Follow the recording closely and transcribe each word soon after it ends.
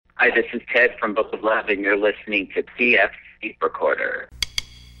Hi, this is Ted from Book of Love, and you're listening to PF Tape Recorder.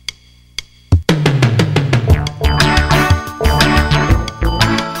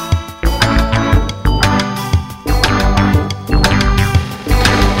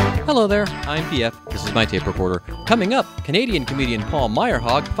 Hello there, I'm PF. This is my tape recorder. Coming up, Canadian comedian Paul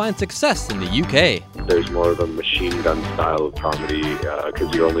Meyerhog finds success in the UK. There's more of a machine gun style of comedy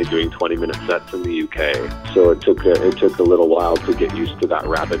because you're only doing 20-minute sets in the UK. So it took a little while to get used to that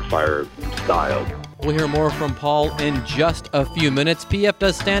rapid fire style. We'll hear more from Paul in just a few minutes. PF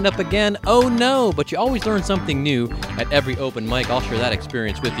does stand up again. Oh no, but you always learn something new at every open mic. I'll share that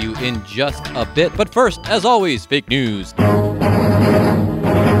experience with you in just a bit. But first, as always, fake news.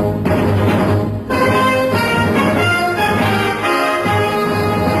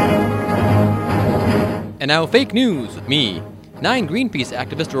 And now, fake news with me. 9 Greenpeace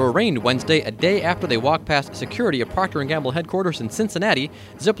activists are arraigned Wednesday, a day after they walked past security at Procter & Gamble headquarters in Cincinnati,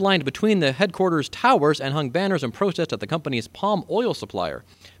 ziplined between the headquarters towers, and hung banners in protest at the company's palm oil supplier.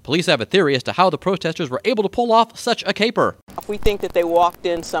 Police have a theory as to how the protesters were able to pull off such a caper. We think that they walked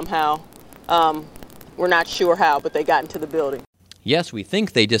in somehow. We're not sure how, but they got into the building. Yes, we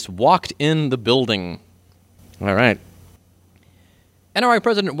think they just walked in the building. All right. NRA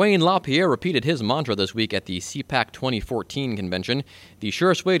President Wayne LaPierre repeated his mantra this week at the CPAC 2014 convention. The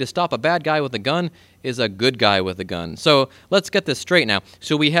surest way to stop a bad guy with a gun is a good guy with a gun. So let's get this straight now.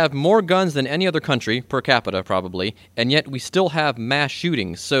 So we have more guns than any other country, per capita probably, and yet we still have mass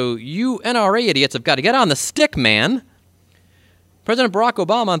shootings. So you NRA idiots have got to get on the stick, man. President Barack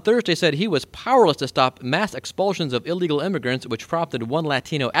Obama on Thursday said he was powerless to stop mass expulsions of illegal immigrants, which prompted one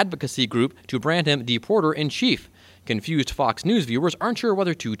Latino advocacy group to brand him deporter-in-chief. Confused Fox News viewers aren't sure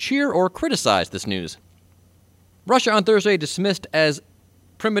whether to cheer or criticize this news. Russia on Thursday dismissed as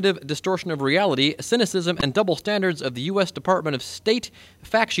primitive distortion of reality, cynicism, and double standards of the U.S. Department of State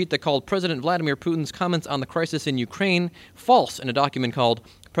fact sheet that called President Vladimir Putin's comments on the crisis in Ukraine false in a document called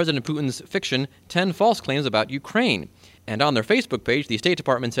President Putin's Fiction, 10 False Claims About Ukraine. And on their Facebook page, the State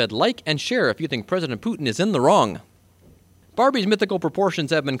Department said, like and share if you think President Putin is in the wrong. Barbie's mythical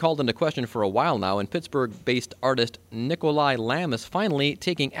proportions have been called into question for a while now, and Pittsburgh-based artist Nikolai Lamb is finally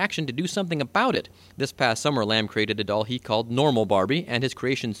taking action to do something about it. This past summer, Lamb created a doll he called Normal Barbie, and his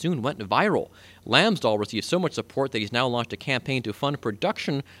creation soon went viral. Lamb's doll received so much support that he's now launched a campaign to fund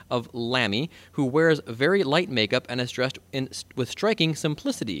production of Lammy, who wears very light makeup and is dressed with striking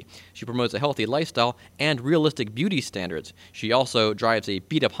simplicity. She promotes a healthy lifestyle and realistic beauty standards. She also drives a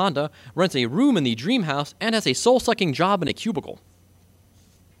beat-up Honda, rents a room in the dream house, and has a soul-sucking job in a cubicle.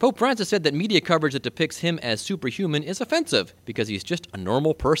 Pope Francis said that media coverage that depicts him as superhuman is offensive because he's just a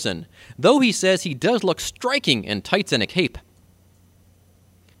normal person, though he says he does look striking in tights and a cape.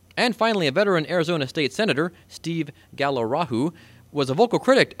 And finally, a veteran Arizona State Senator, Steve Gallo-Rahu, was a vocal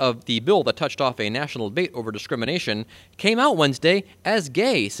critic of the bill that touched off a national debate over discrimination, came out Wednesday as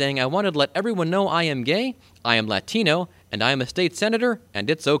gay, saying, "I wanted to let everyone know I am gay, I am Latino, and I am a state senator, and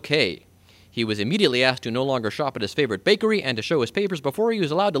it's okay." He was immediately asked to no longer shop at his favorite bakery and to show his papers before he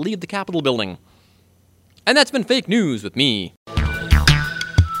was allowed to leave the Capitol building. And that's been fake news with me.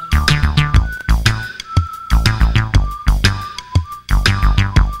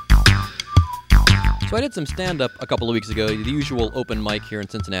 So I did some stand-up a couple of weeks ago, the usual open mic here in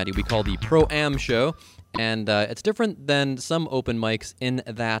Cincinnati we call the Pro-Am Show, and it's different than some open mics in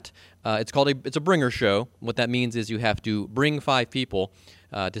that it's a bringer show. What that means is you have to bring 5 people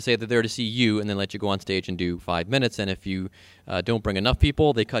to say that they're there to see you and then let you go on stage and do 5 minutes, and if you don't bring enough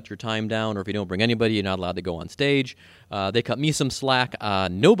people, they cut your time down, or if you don't bring anybody, you're not allowed to go on stage. They cut me some slack.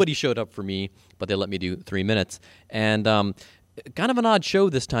 Nobody showed up for me, but they let me do 3 minutes, and kind of an odd show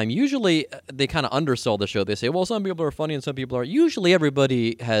this time. Usually, they kind of undersell the show. They say, well, some people are funny and some people are. Usually,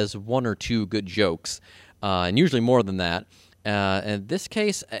 everybody has 1 or 2 good jokes, and usually more than that. In this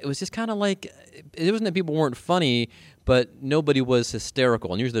case, it was just kind of like, it wasn't that people weren't funny, but nobody was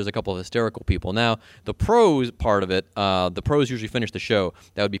hysterical. And usually there's a couple of hysterical people. Now, the pros part of it, the pros usually finish the show.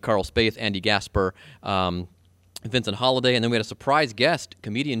 That would be Carl Spaeth, Andy Gasper, Vincent Holiday, and then we had a surprise guest,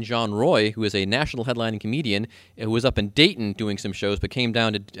 comedian John Roy, who is a national headlining comedian who was up in Dayton doing some shows, but came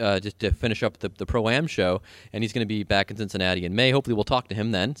down to just to finish up the Pro-Am show, and he's going to be back in Cincinnati in May. Hopefully we'll talk to him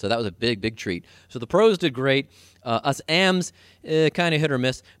then, so that was a big treat. So the pros did great. Us AMs, kind of hit or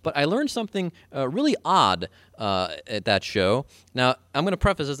miss, but I learned something really odd at that show. Now, I'm going to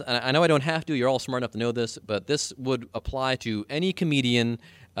preface this, and I know I don't have to, you're all smart enough to know this, but this would apply to any comedian.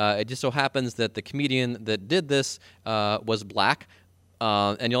 It just so happens that the comedian that did this was black,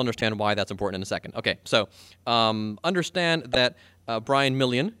 and you'll understand why that's important in a second. Okay, so understand that Brian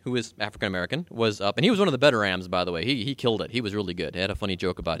Millian, who is African-American, was up. And he was one of the better AMs, by the way. He killed it. He was really good. He had a funny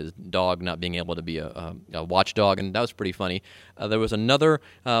joke about his dog not being able to be a watchdog, and that was pretty funny. There was another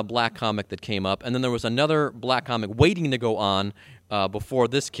black comic that came up, and then there was another black comic waiting to go on before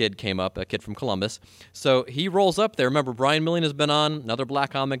this kid came up, a kid from Columbus. So he rolls up there. Remember, Brian Millian has been on. Another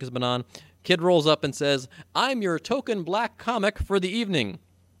black comic has been on. Kid rolls up and says, "I'm your token black comic for the evening."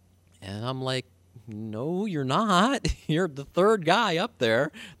 And I'm like, no, you're not. You're the third guy up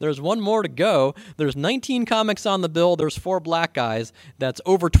there. There's one more to go. There's 19 comics on the bill. There's 4 black guys. That's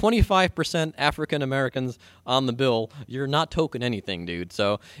over 25% African Americans on the bill. You're not token anything, dude.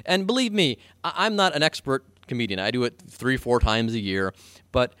 So, and believe me, I'm not an expert comedian. I do it 3-4 times a year.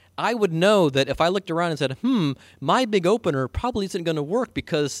 But I would know that if I looked around and said, my big opener probably isn't going to work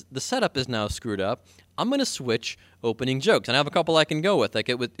because the setup is now screwed up, I'm going to switch opening jokes. And I have a couple I can go with. Like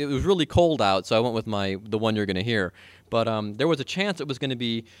it was really cold out, so I went with the one you're going to hear. But there was a chance it was going to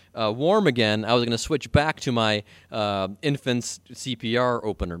be warm again. I was going to switch back to my infant's CPR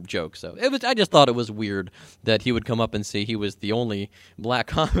opener joke. So I just thought it was weird that he would come up and say he was the only black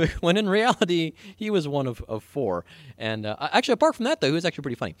comic, when in reality he was one of 4. And actually, apart from that, though, he was actually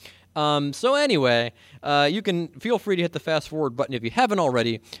pretty funny. So anyway, you can feel free to hit the fast forward button if you haven't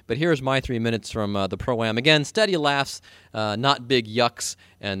already. But here's my 3 minutes from the Pro-Am. Again, steady laughs, not big yucks.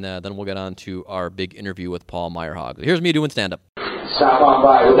 And then we'll get on to our big interview with Paul Meyerhog. Here's me doing stand-up. Stop on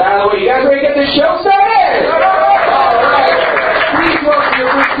by. With that out of the way, you guys ready to get this show started? All right. Please welcome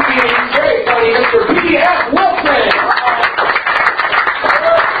your first comedian, very funny, Mr. P.F. Wilson.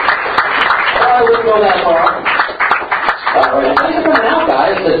 I wouldn't go that far. All right. Thanks for coming out,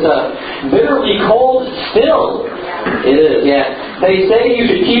 guys. It's bitterly cold still. It is, yeah. They say you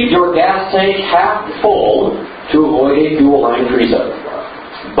should keep your gas tank half full to avoid a fuel line freeze-up.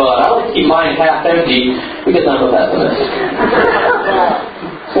 But I like to keep mine half empty because I'm a pessimist.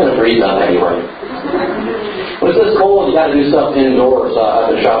 It's going to freeze up anyway. When it's this cold, you got to do stuff indoors.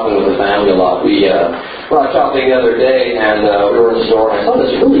 I've been shopping with the family a lot. We were out shopping the other day, and we were in the store, and I saw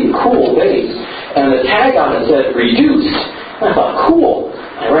this really cool vase, and the tag on it said reduced. And I thought, cool.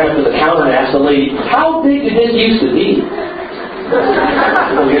 I ran up to the counter and asked the lady, how big did this used to be?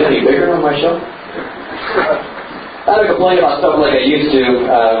 Will it get any bigger on my show? I had a complaint about stuff like I used to,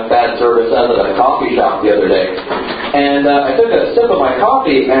 bad service. I was at a coffee shop the other day, and I took a sip of my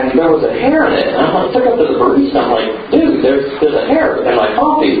coffee, and there was a hair in it. And I took it up to the barista. I'm like, dude, there's a hair in my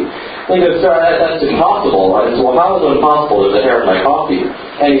coffee. And he goes, sir, that's impossible. I said, well, how is it impossible? There's a hair in my coffee.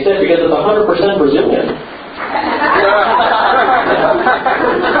 And he said, because it's 100% Brazilian.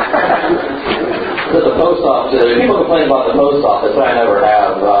 At the post office, people complain about the post office. I never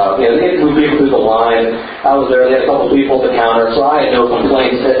have. They get to move people through the line. I was there. They had a couple people at the counter, so I had no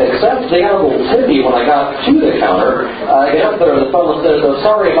complaints. Except they got a little tippy when I got to the counter. I get up there, and the fellow says, "Oh,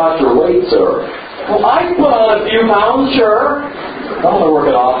 sorry about your weight, sir." Well, I put on a few pounds, sure. I'm going to work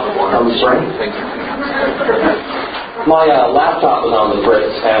it off on the string. My laptop was on the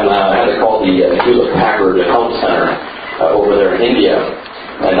fritz, and I had to call the Hewlett Packard Help Center over there in India.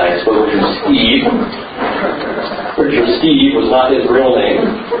 And I spoke to Steve. Richard Steve was not his real name,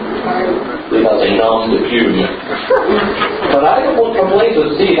 because a nom de plume. But I don't want complaints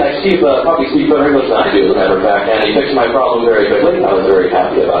with Steve. Steve probably speaks better English than I do, as a matter of fact, and he fixed my problem very quickly. I was very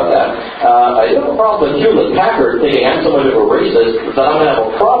happy about that. I do have a problem with Hewlett Packard thinking I'm so much of a racist that I'm going to have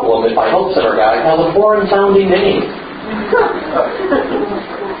a problem if my health center guy has a foreign-sounding name.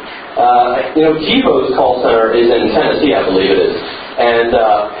 TiVo's call center is in Tennessee, I believe it is. And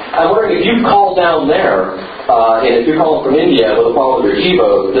I'm wondering if you call down there, and if you're calling from India with a problem with your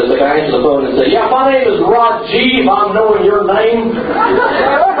TiVo, does the guy answer the phone and say, yeah, my name is Rajiv, I'm knowing your name?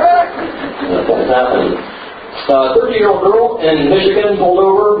 That's happening. 30-year-old girl in Michigan pulled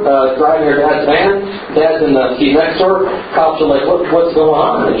over, driving her dad's van. Dad's in the seat next to her. Cops are like, what's going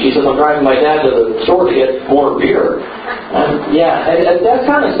on? And she says, I'm driving my dad to the store to get more beer. And that's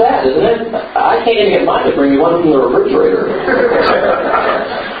kind of sad, isn't it? I can't even get mine to bring me one from the refrigerator.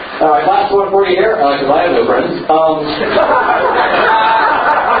 All right, last one for you here, because I have no friends.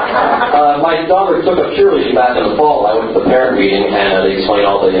 My daughter took up cheerleading back in the fall. I went to the parent meeting, and they explained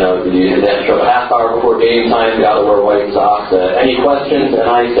all the, they had to show up a half hour before game time, you got to wear white socks. Any questions? And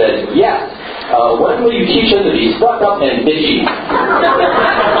I said, yes. When will you teach them to be stuck up and bitchy?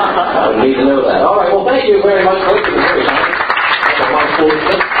 I would need to know that. All right, well, thank you very much. Please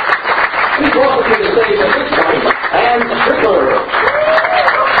welcome to the stage at this time, Ann Strickler.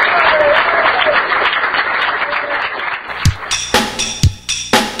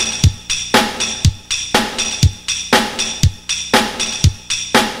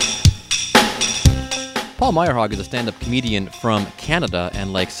 Paul Paul Meyerhog is a stand-up comedian from Canada,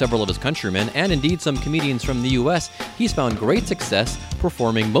 and like several of his countrymen, and indeed some comedians from the U.S., he's found great success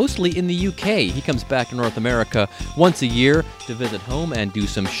performing mostly in the U.K. He comes back to North America once a year to visit home and do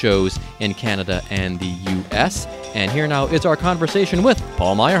some shows in Canada and the U.S. And here now is our conversation with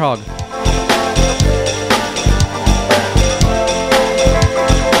Paul Meyerhog.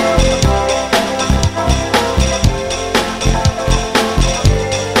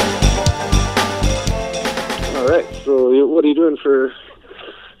 So what are you doing for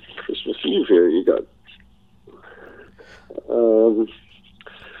Christmas Eve here? You got,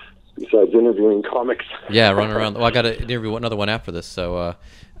 besides interviewing comics? Yeah, running around. Well, I got to interview another one after this, so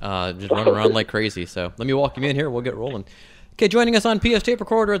just running around like crazy. So let me walk you in here. We'll get rolling. Okay, joining us on PS Tape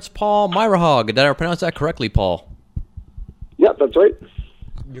Recorder, it's Paul Meyerhog. Did I pronounce that correctly, Paul? Yeah, that's right.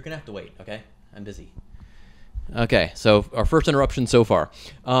 You're going to have to wait, okay? I'm busy. Okay, so our first interruption so far.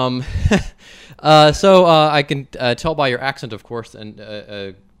 So I can tell by your accent, of course, and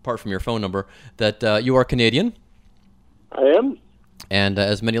apart from your phone number, that you are Canadian. I am. And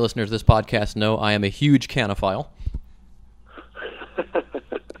as many listeners of this podcast know, I am a huge Canophile.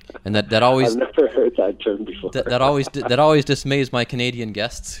 And that always... I've never heard that term before. That always dismays my Canadian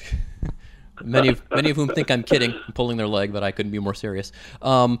guests. Many of whom think I'm kidding, pulling their leg, but I couldn't be more serious.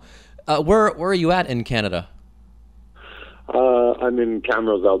 Where are you at in Canada? I'm in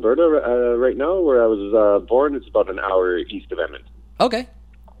Camrose, Alberta, right now, where I was born. It's about an hour east of Edmonton. Okay.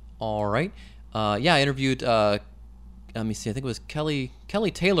 All right. Yeah, I interviewed, let me see, I think it was Kelly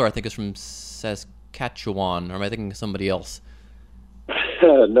Taylor, I think is from Saskatchewan, or am I thinking of somebody else?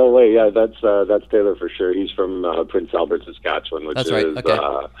 No way, yeah, that's Taylor for sure. He's from Prince Albert, Saskatchewan, which that's right. is... Okay.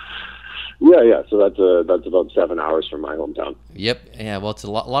 Yeah, so that's about 7 hours from my hometown. Yep, yeah, well, it's a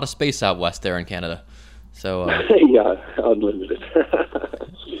lot of space out west there in Canada. So yeah, unlimited.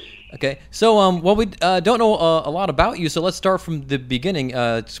 Okay, so well, we don't know a lot about you, so let's start from the beginning.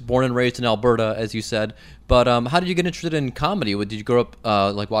 Born and raised in Alberta, as you said, but how did you get interested in comedy? Did you grow up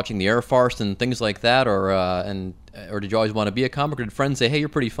like watching the Air Farce and things like that, or did you always want to be a comic, or did friends say, "Hey, you're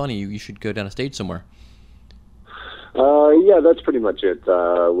pretty funny, you should go down a stage somewhere"? Yeah, that's pretty much it.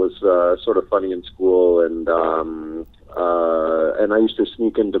 Was sort of funny in school, and I used to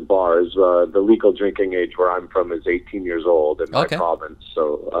sneak into bars. The legal drinking age where I'm from is 18 years old in my province.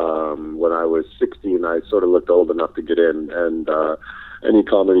 So when I was 16, I sort of looked old enough to get in, and any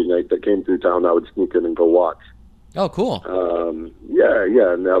comedy night that came through town, I would sneak in and go watch. Oh, cool.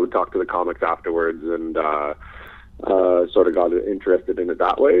 Yeah, and I would talk to the comics afterwards, and sort of got interested in it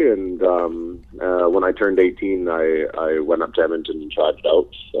that way. And when I turned 18, I went up to Edmonton and tried it out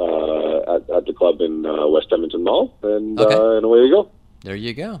at the club in West Edmonton Mall, and away you go. There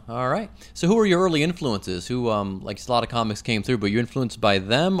you go. All right. So who were your early influences? Who, like a lot of comics came through, but you influenced by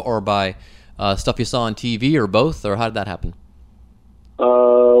them or by stuff you saw on TV or both, or how did that happen?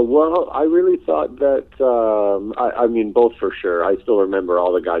 Well, I really thought that, I mean, both for sure. I still remember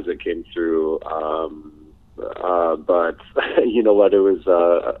all the guys that came through, but you know what? It was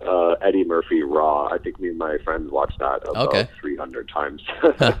Eddie Murphy Raw. I think me and my friends watched that about 300 times.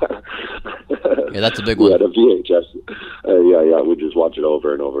 Yeah, that's a big one. We had a VHS. Yeah, we just watch it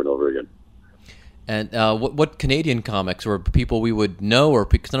over and over and over again. And what Canadian comics or people we would know, or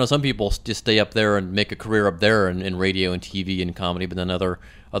because I know some people just stay up there and make a career up there in radio and TV and comedy, but then other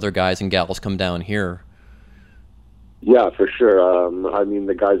guys and gals come down here. Yeah, for sure. I mean,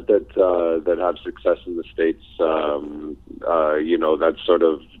 the guys that have success in the States, you know, that's sort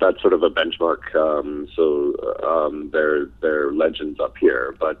of a benchmark. So they're legends up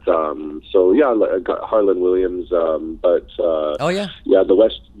here. But so yeah, Harlan Williams. But yeah, the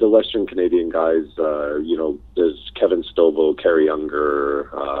Western Canadian guys. You know, there's Kevin Stovall, Kerry Younger.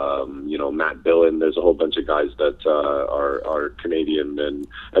 You know, Matt Dillon. There's a whole bunch of guys that are Canadian and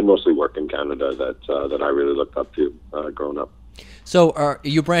mostly work in Canada that I really looked up to. Growing up. So are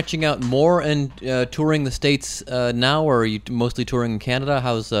you branching out more and touring the States now, or are you mostly touring in Canada?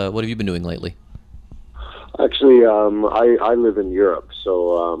 What have you been doing lately? Actually, I live in Europe,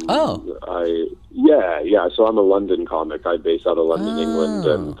 so so I'm a London comic. I base out of London, England,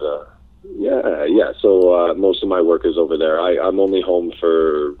 and so most of my work is over there. I'm only home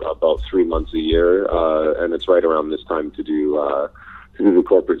for about 3 months a year, and it's right around this time to do the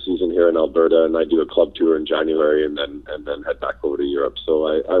corporate season here in Alberta, and I do a club tour in January, and then head back over to Europe. So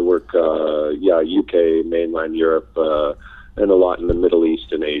I work UK, mainland Europe, and a lot in the Middle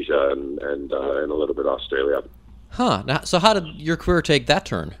East and Asia, and a little bit Australia. Huh. Now, so how did your career take that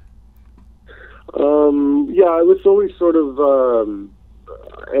turn? I was always sort of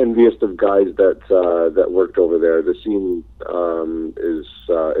envious of guys that worked over there. The scene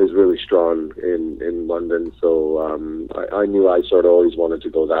is really strong in London, so I knew I sort of always wanted to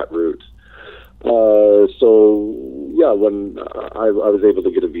go that route. So yeah, when I was able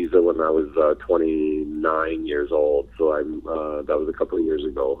to get a visa when I was 29 years old, so that was a couple of years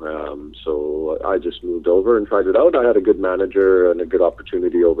ago. So I just moved over and tried it out. I had a good manager and a good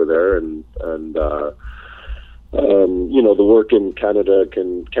opportunity over there, and the work in Canada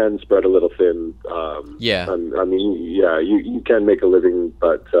can spread a little thin. I mean, you can make a living,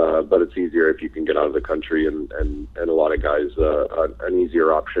 but it's easier if you can get out of the country. And a lot of guys, an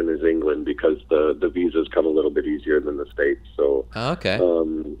easier option is England because the visas come a little bit easier than the States. So okay. So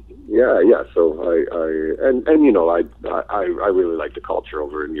I really like the culture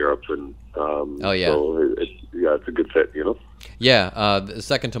over in Europe, and so it's a good fit, Yeah,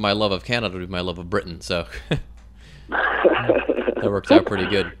 second to my love of Canada would be my love of Britain, so that works out pretty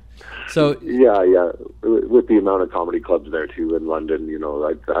good. So yeah, with the amount of comedy clubs there too in London,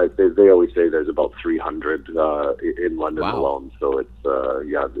 they always say there's about 300 in London alone. So it's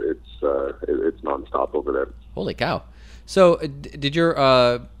nonstop over there. Holy cow! So did your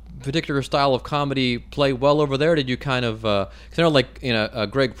particular style of comedy play well over there? Did you kind of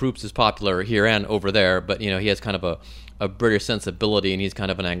Greg Proops is popular here and over there, but he has kind of a British sensibility, and he's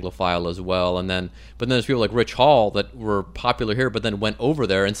kind of an Anglophile as well. But then there's people like Rich Hall that were popular here, but then went over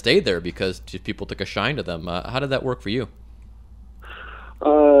there and stayed there because people took a shine to them. How did that work for you?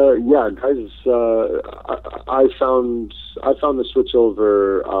 Guys, I found the switch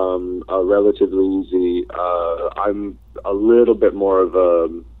over relatively easy. I'm a little bit more of a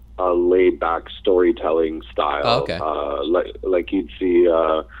laid back storytelling style. Oh, okay. Like you'd see.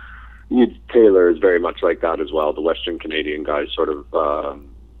 Taylor is very much like that as well. The Western Canadian guys sort of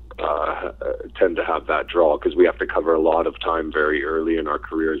tend to have that draw because we have to cover a lot of time very early in our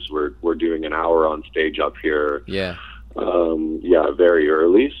careers. We're doing an hour on stage up here. Yeah. Very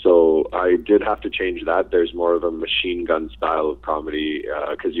early. So I did have to change that. There's more of a machine gun style of comedy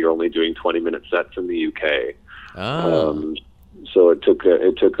because you're only doing 20-minute sets in the UK. Oh. So it took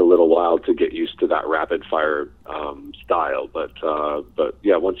a little while to get used to that rapid fire style, but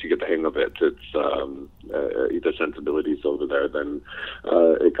once you get the hang of it, it's the sensibilities over there. Then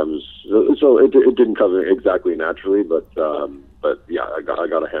it comes. So it didn't come exactly naturally, but I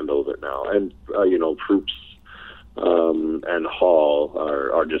got a handle of it now. And Proops and Hall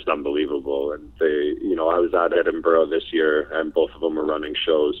are just unbelievable. And they, I was at Edinburgh this year, and both of them were running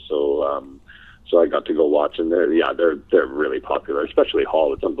shows. So I got to go watch, and they're really popular, especially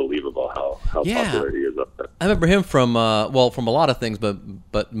Hall. It's unbelievable how popular he is up there. I remember him from a lot of things,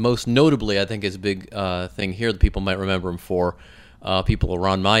 but most notably, I think his big thing here that people might remember him for, people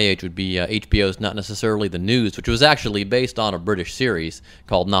around my age, would be HBO's Not Necessarily the News, which was actually based on a British series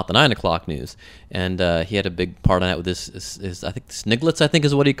called Not the 9 O'Clock News, and he had a big part in that with his I think Sniglets, I think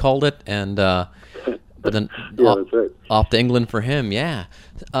is what he called it, and. But then that's right. Off to England for him, yeah.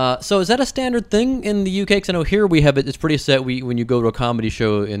 So is that a standard thing in the UK? Because I know here we have it. It's pretty set. When you go to a comedy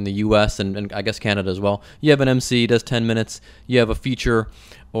show in the US and I guess Canada as well, you have an MC, does 10 minutes. You have a feature,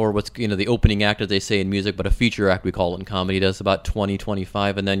 or what's the opening act, as they say in music, but a feature act we call it in comedy, does about 20,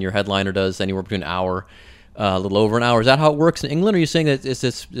 25, and then your headliner does anywhere between an hour, a little over an hour. Is that how it works in England? Or are you saying that it's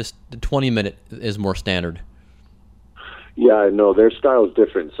just the 20-minute is more standard? Yeah, no, their style is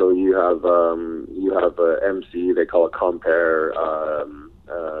different. So you have a MC, they call it compere,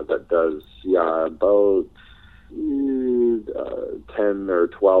 that does about 10 or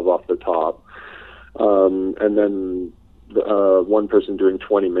 12 off the top, and then one person doing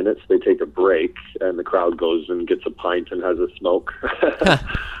 20 minutes. They take a break, and the crowd goes and gets a pint and has a smoke,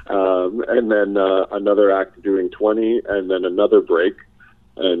 and then another act doing 20, and then another break,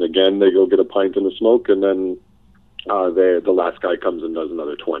 and again they go get a pint and a smoke, and then. The last guy comes and does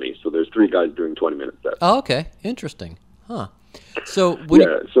another 20. So there's 3 guys doing 20-minute sets. Oh, okay. Interesting. Huh. So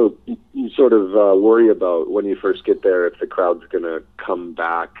so you sort of worry about when you first get there if the crowd's going to come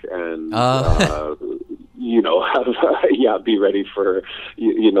back and be ready for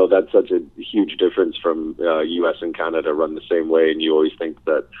that's such a huge difference from U.S. and Canada run the same way, and you always think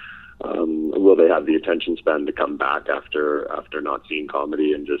that. Will they have the attention span to come back after not seeing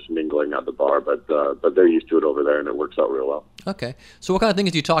comedy and just mingling at the bar? But they're used to it over there, and it works out real well. Okay. So what kind of things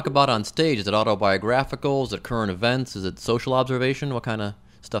do you talk about on stage? Is it autobiographical? Is it current events? Is it social observation? What kind of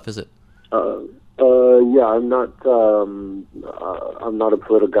stuff is it? I'm not a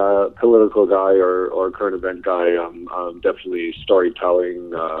political guy or current event guy. I'm definitely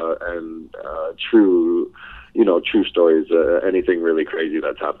storytelling and true stories. Anything really crazy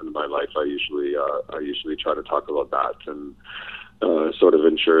that's happened in my life, I usually try to talk about that. And sort of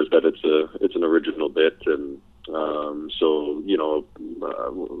ensures that it's an original bit. And so,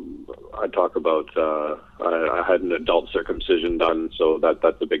 I talk about I had an adult circumcision done, so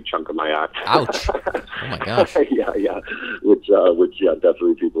that's a big chunk of my act. Ouch! Oh my gosh! yeah, which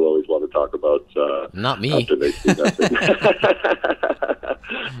definitely people always want to talk about. Not me. After they see that.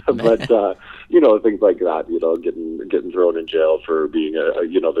 But things like that. Getting thrown in jail for being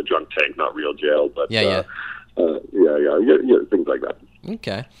the drunk tank, not real jail, but things like that.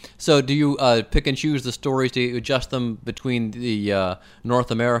 Okay. So do you pick and choose the stories? Do you adjust them between the North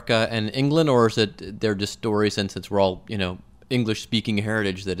America and England, or is it they're just stories, and since we're all English-speaking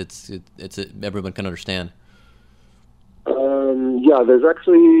heritage, that it's everyone can understand? There's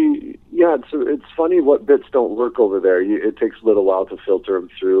actually it's funny what bits don't work over there. It takes a little while to filter them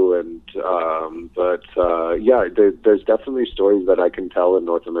through, and there's definitely stories that I can tell in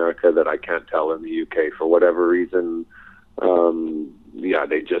North America that I can't tell in the UK for whatever reason.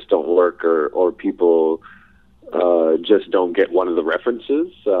 They just don't work, or people just don't get one of the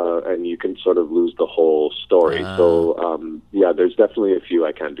references, and you can sort of lose the whole story. So, there's definitely a few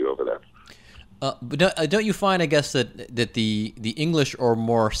I can't do over there. But don't you find, I guess, that the English are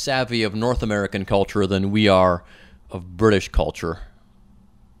more savvy of North American culture than we are of British culture?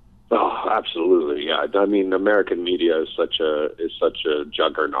 Oh, absolutely, yeah. I mean, American media is such a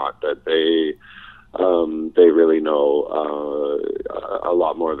juggernaut that they really know a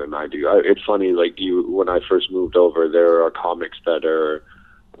lot more than I do. It's funny, when I first moved over, there are comics that are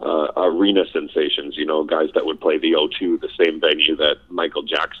arena sensations, guys that would play the O2, the same venue that Michael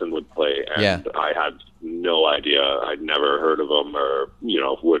Jackson would play, and I had no idea. I'd never heard of them, or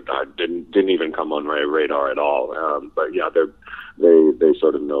I didn't even come on my radar at all. But yeah, they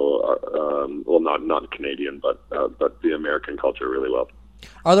sort of know, not Canadian, but the American culture really well.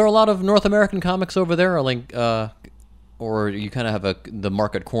 Are there a lot of North American comics over there, or you kind of have the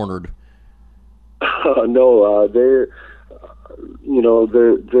market cornered? No, there's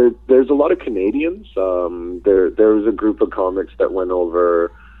a lot of Canadians. There was a group of comics that went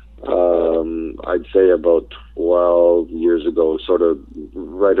over, I'd say about 12 years ago, sort of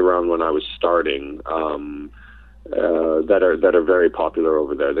right around when I was starting, that are very popular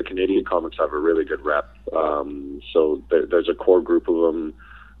over there. The Canadian comics have a really good rep. So there's a core group of them.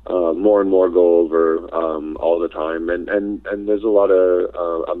 More and more go over all the time, and there's a lot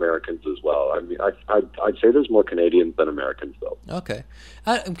of Americans as well. I mean, I'd say there's more Canadians than Americans, though. Okay,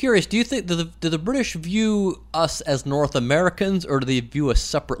 I'm curious. Do you think do the British view us as North Americans, or do they view us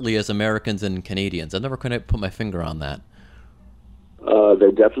separately as Americans and Canadians? I've never kind of put my finger on that. They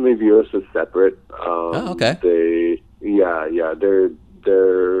definitely view us as separate. Okay.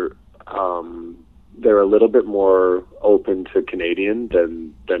 They're a little bit more open to Canadian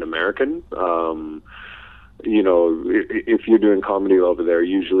than American. If you're doing comedy over there,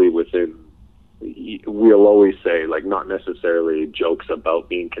 usually we'll always say, not necessarily jokes about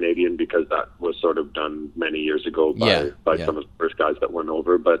being Canadian, because that was sort of done many years ago by some of the first guys that went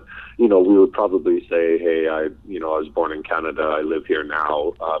over. But, we would probably say, hey, I was born in Canada, I live here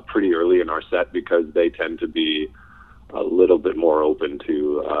now, pretty early in our set, because they tend to be a little bit more open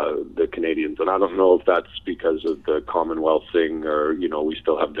to the Canadians. And I don't know if that's because of the Commonwealth thing, or, we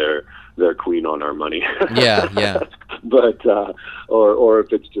still have their queen on our money. Yeah. But, or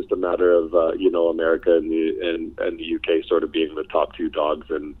if it's just a matter of, America and the UK sort of being the top two dogs,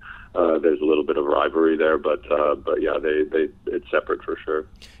 and there's a little bit of rivalry there, but yeah, it's separate for sure.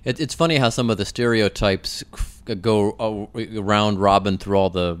 It's funny how some of the stereotypes go around robin through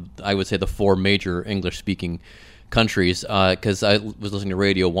all I would say the four major English-speaking countries, because I was listening to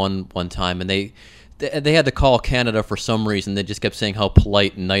Radio 1 one time, and they had to call Canada for some reason. They just kept saying how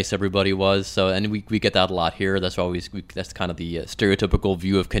polite and nice everybody was. So, and we get that a lot here. That's that's kind of the stereotypical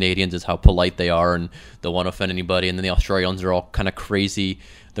view of Canadians, is how polite they are and don't want to offend anybody. And then the Australians are all kind of crazy.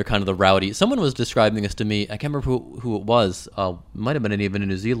 They're kind of the rowdy. Someone was describing this to me. I can't remember who it was. Might have been even a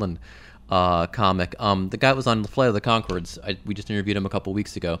New Zealand comic. The guy was on the Flight of the Conchords. We just interviewed him a couple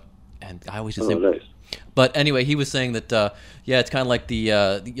weeks ago, and I always just think. Nice. But anyway, he was saying that, it's kind of like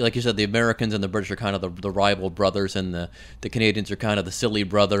like you said, the Americans and the British are kind of the rival brothers, and the Canadians are kind of the silly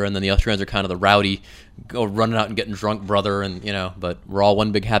brother, and then the Australians are kind of the rowdy, running out and getting drunk brother, and but we're all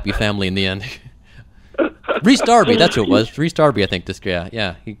one big happy family in the end. Rhys Darby, that's who it was. Rhys Darby, I think.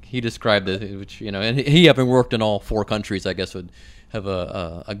 He described it, which and he, having worked in all four countries, I guess would have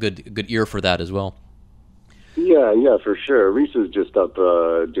a good ear for that as well. Yeah, for sure. Rhys is just up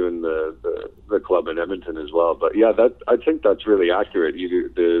doing the club in Edmonton as well. But yeah, I think that's really accurate.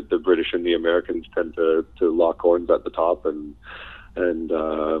 The British and the Americans tend to lock horns at the top, and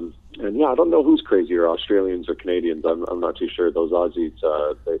yeah, I don't know who's crazier, Australians or Canadians. I'm not too sure. Those Aussies,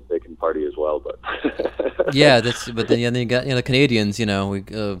 they can party as well, but yeah, but then you got the Canadians. We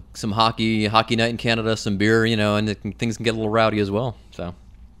some hockey night in Canada, some beer, and things can get a little rowdy as well. So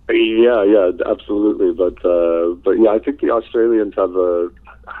yeah, absolutely. But yeah, I think the Australians have a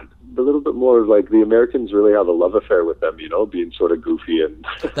little bit more like the Americans really have a love affair with them, being sort of goofy and.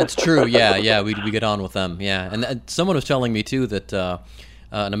 That's true. Yeah, we get on with them. Yeah, and someone was telling me too that.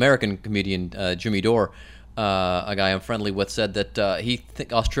 An American comedian, Jimmy Dore, a guy I'm friendly with, said that he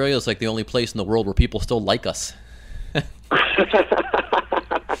thinks Australia is like the only place in the world where people still like us.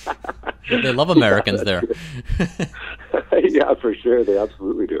 They love Americans there. Yeah, for sure. They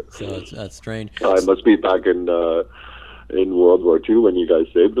absolutely do. So that's strange. It must be back in World War II when you guys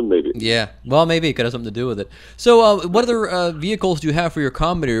saved them, maybe. Yeah, well, maybe it could have something to do with it. So what other vehicles do you have for your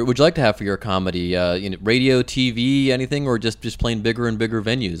comedy, or would you like to have for your comedy? Radio, TV, anything, or just playing bigger and bigger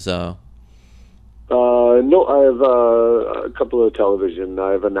venues? No, I have a couple of television.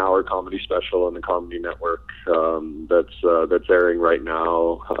 I have an hour comedy special on the Comedy Network that's airing right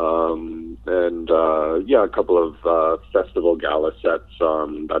now, and a couple of festival gala sets.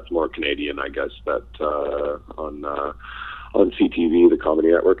 That's more Canadian, I guess. That on CTV, the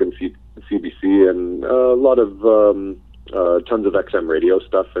Comedy Network, and CBC, and a lot of tons of XM radio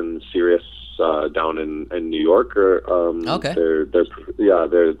stuff and Sirius down in New York. Okay.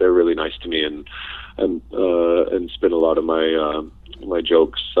 They're really nice to me and spin a lot of my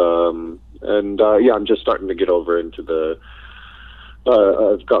jokes. I'm just starting to get over into the.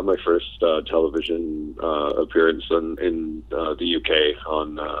 I've got my first television appearance in the UK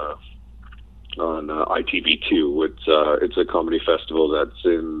on ITV2. It's a comedy festival that's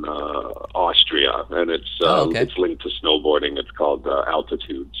in Austria, and it's linked to snowboarding. It's called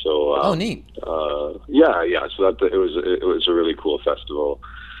Altitude. So neat. So that it was a really cool festival.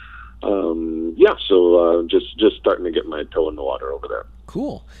 Just starting to get my toe in the water over there.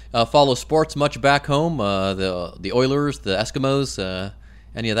 Cool. Follow sports much back home? The Oilers, the Eskimos,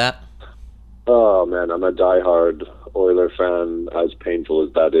 any of that? Oh man, I'm a diehard Oiler fan. As painful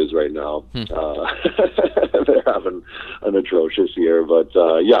as that is right now, they're having an atrocious year. But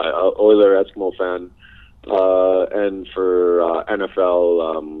Oiler Eskimo fan. And for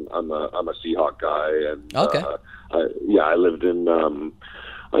NFL, I'm a Seahawk guy. And okay. I lived in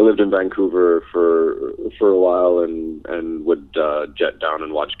Vancouver for a while and would jet down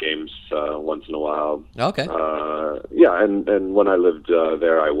and watch games once in a while. Okay. And when I lived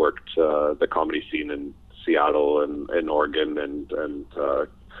there, I worked the comedy scene in Seattle and Oregon and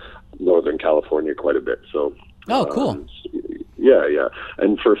Northern California quite a bit. So. Oh, cool. Yeah.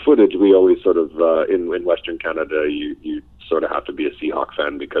 And for footage, we always sort of in Western Canada, you sort of have to be a Seahawk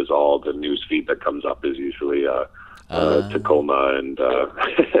fan because all the news feed that comes up is usually Tacoma and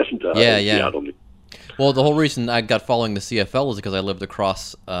Seattle. Well, the whole reason I got following the CFL is because I lived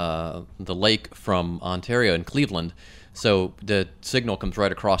across the lake from Ontario in Cleveland, so the signal comes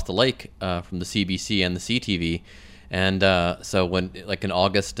right across the lake from the CBC and the CTV. And so when, like in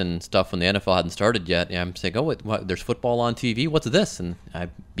August and stuff, when the NFL hadn't started yet, I'm saying, what, there's football on TV? What's this? And I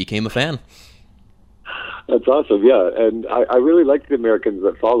became a fan. That's awesome, yeah. And I really like the Americans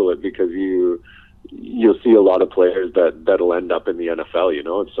that follow it because you'll see a lot of players that'll end up in the NFL.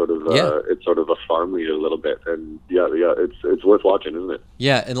 It's sort of it's sort of a farm league a little bit, and it's worth watching, isn't it?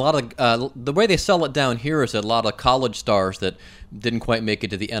 Yeah, and a lot of the way they sell it down here is that a lot of college stars that didn't quite make it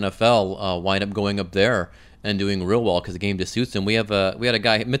to the NFL wind up going up there and doing real well because the game just suits him. We had a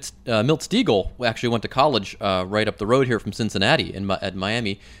guy, Milt Stegall, who actually went to college right up the road here from Cincinnati at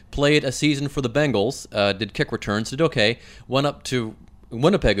Miami, played a season for the Bengals, did kick returns, did okay, went up to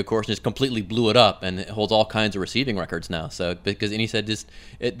Winnipeg, of course, and just completely blew it up, and it holds all kinds of receiving records now. So and he said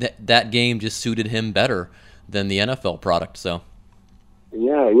that game just suited him better than the NFL product. So.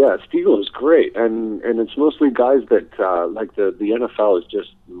 Yeah, Stegall is great, and it's mostly guys that like the NFL is just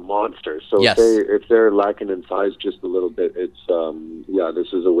monsters. So yes. if they're lacking in size just a little bit, it's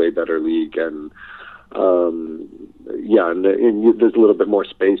this is a way better league, and and there's a little bit more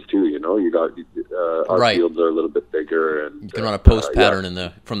space too. You got our right. fields are a little bit bigger, and you can run a post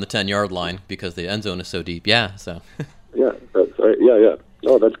pattern from the 10-yard line because the end zone is so deep. Yeah, so. Yeah, that's right. Yeah.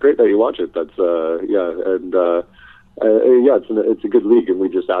 Oh, that's great that you watch it. That's it's a good league, and we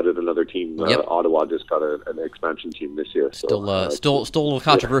just added another team. Yep. Ottawa just got an expansion team this year. Still a little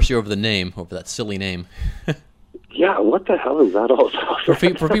controversy over the name, over that silly name. Yeah, what the hell is that all about? For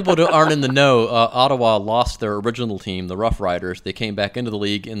people who aren't in the know, Ottawa lost their original team, the Rough Riders. They came back into the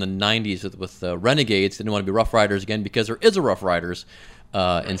league in the 90s with Renegades. Didn't want to be Rough Riders again because there is a Rough Riders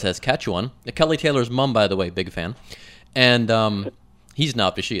in Saskatchewan. Kelly Taylor's mom, by the way, big fan. And He's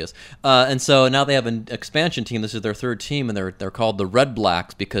not, but she is. And so now they have an expansion team. This is their third team, and they're called the Red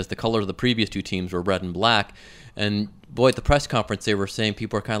Blacks because the colors of the previous two teams were red and black. And boy, at the press conference, they were saying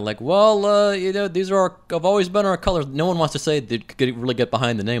people are kind of like, well, these have always been our colors. No one wants to say they could really get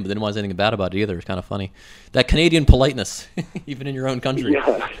behind the name, but they didn't want to say anything bad about it either. It's kind of funny. That Canadian politeness, even in your own country.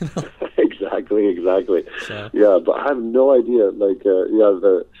 Yeah, exactly. So. Yeah, but I have no idea.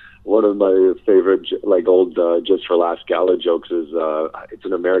 One of my favorite, old Just for Laughs gala jokes is it's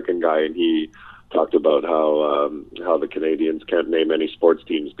an American guy, and he talked about how the Canadians can't name any sports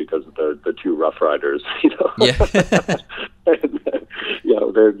teams because of the two Rough Riders, Yeah.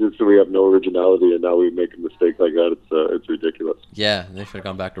 We have no originality, and now we make a mistake like that. It's ridiculous. Yeah, they should have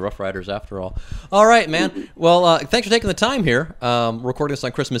gone back to Rough Riders after all. All right, man. Well, thanks for taking the time here. Recording this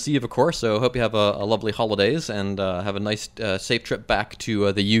on Christmas Eve, of course, so hope you have a lovely holidays and have a nice, safe trip back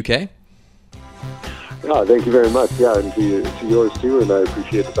to the UK. Yeah, thank you very much. Yeah, and to yours too, and I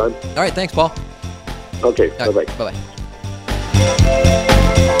appreciate the time. All right, thanks, Paul. Okay, right, bye-bye. Bye-bye.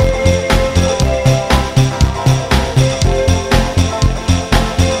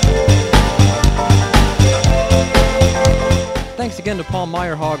 Thanks again to Paul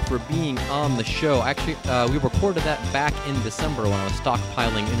Meyerhog for being on the show. Actually, we recorded that back in December when I was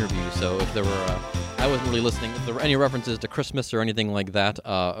stockpiling interviews, so if there were... I wasn't really listening. If there were any references to Christmas or anything like that,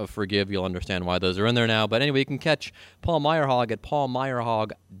 forgive. You'll understand why those are in there now. But anyway, you can catch Paul Meyerhog at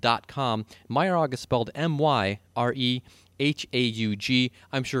paulmeyerhog.com. Meyerhog is spelled M-Y-R-E-H-A-U-G.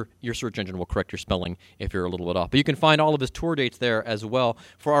 I'm sure your search engine will correct your spelling if you're a little bit off. But you can find all of his tour dates there as well.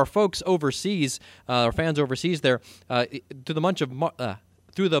 For our folks overseas, our fans overseas there,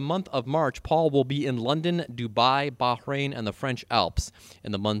 through the month of March, Paul will be in London, Dubai, Bahrain, and the French Alps.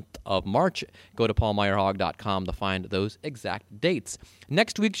 In the month of March, go to paulmeyerhog.com to find those exact dates.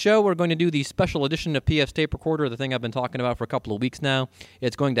 Next week's show, we're going to do the special edition of PF's Tape Recorder, the thing I've been talking about for a couple of weeks now.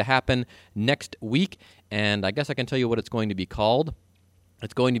 It's going to happen next week, and I guess I can tell you what it's going to be called.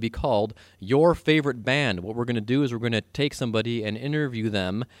 It's going to be called Your Favorite Band. What we're going to do is we're going to take somebody and interview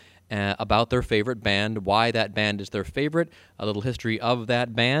them about their favorite band, why that band is their favorite, a little history of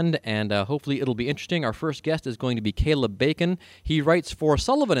that band, and hopefully it'll be interesting. Our first guest is going to be Caleb Bacon. He writes for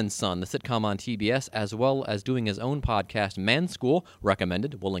Sullivan and Son, the sitcom on TBS, as well as doing his own podcast, Man School,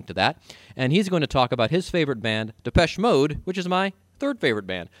 recommended. We'll link to that. And he's going to talk about his favorite band, Depeche Mode, which is my third favorite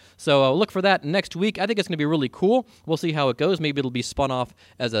band. So look for that next week. I think it's going to be really cool. We'll see how it goes. Maybe it'll be spun off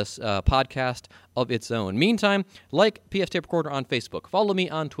as a podcast of its own. Meantime, like PF Tape Recorder on Facebook. Follow me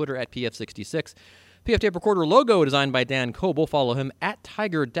on Twitter at PF66. PF Tape Recorder logo designed by Dan Coble. Follow him at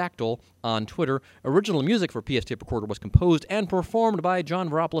Tiger Dactyl on Twitter. Original music for PF Tape Recorder was composed and performed by John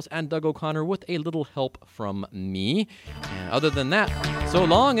Veropoulos and Doug O'Connor with a little help from me. And other than that, so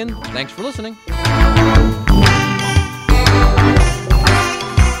long and thanks for listening.